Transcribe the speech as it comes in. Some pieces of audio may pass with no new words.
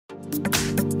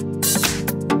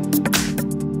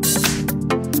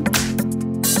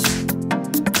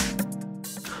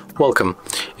Welcome.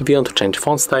 If you want to change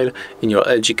font style in your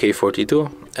LG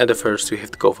K42, at the first you have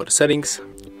to go for the settings.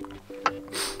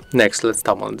 Next, let's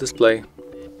tap on the display.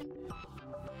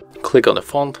 Click on the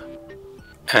font,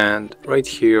 and right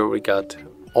here we got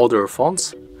other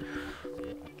fonts.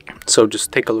 So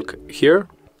just take a look here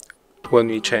when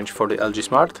we change for the LG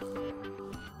Smart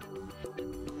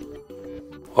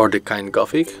or the Kind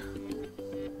Gothic.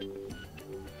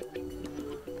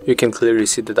 You can clearly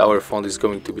see that our font is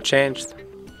going to be changed.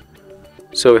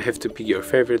 So you have to pick your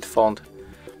favorite font.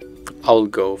 I'll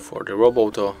go for the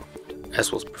Roboto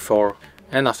as was before,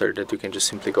 and after that you can just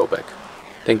simply go back.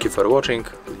 Thank you for watching,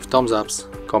 leave thumbs ups,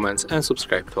 comments and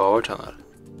subscribe to our channel.